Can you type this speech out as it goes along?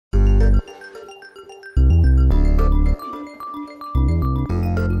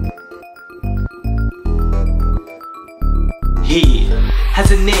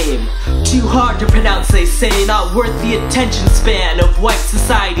too hard to pronounce, they say, not worth the attention span of white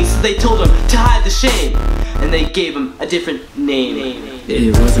society, so they told him to hide the shame, and they gave him a different name.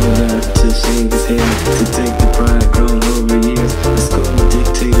 It wasn't enough to shave his hair, to take the pride grown over years. The school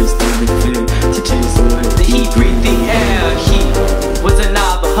dictators thought it fair to chase away. The heat breathed the air, he was a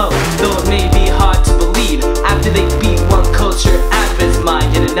Navajo, though it may be hard to believe. After they beat one culture out of his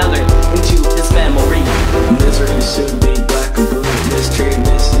mind and another into his memory. Misery should be black and blue, mistreated,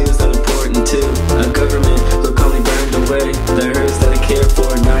 misused, unimportant too. A government so calmly burned away the herds that I cared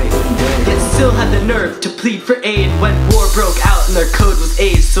for night and day. Yet still had the nerve to plead for aid when war broke out and their code was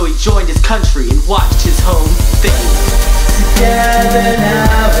aged. So he joined his country and watched his home fade. Together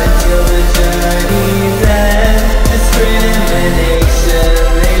now until the journey's end. Discrimination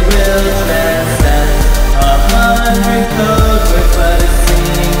they will transcend. 100 code words but a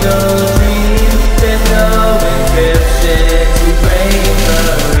single dream. There's no encryption to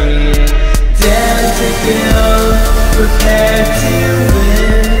bravery. Dare to kill, prepare to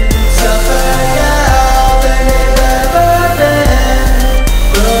win. Suffer now than they've ever been.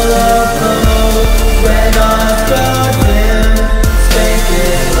 Full of hope when odds grow dim.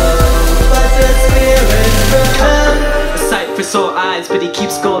 Spanking low, but the spirit's firm. A sight for sore eyes, but he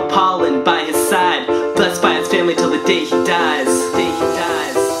keeps gold pollen by his side, blessed by his family till the day he dies.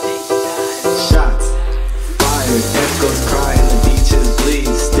 Shots fired, echoes cry and the beaches bleed.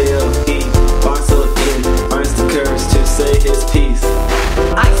 Still he parcel in, finds the courage to say his piece.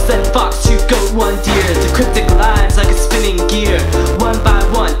 I sent fox, two goat, one deer. The cryptic lines like a spinning gear. One by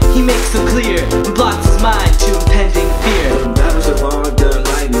one, he makes them clear and blocks his mind to impending fear. The battles are long done,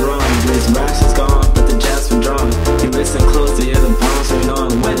 right and wrong. His rash is gone, but the jabs were drawn. He listened close to hear the bombs rain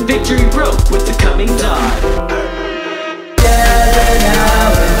on. When victory broke with the coming dawn. Gather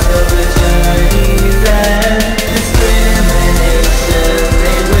now until the journey's end. Discrimination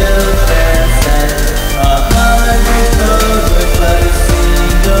they will transcend. 100 code words but a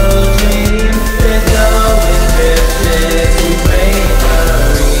single dream. There's no encryption to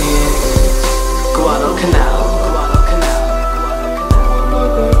bravery. Guadalcanal.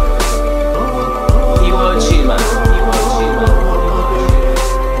 Iwo Jima.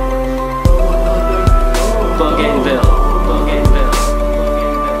 Bougainville.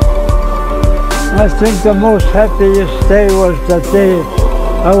 I think the most happiest day was the day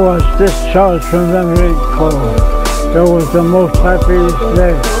I was discharged from Memory Code. That was the most happiest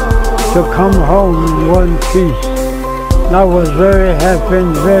day, to come home in one piece. I was very happy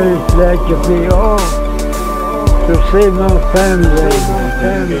and very glad to be home, to see my family.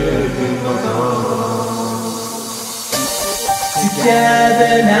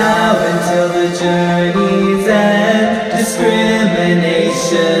 Together now until the journey's end.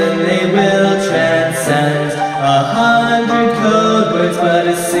 Discrimination they will transcend. 100 code words but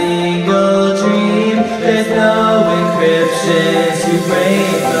a single dream. There's no encryption to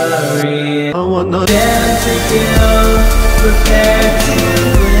bravery. Dare to kill, prepare to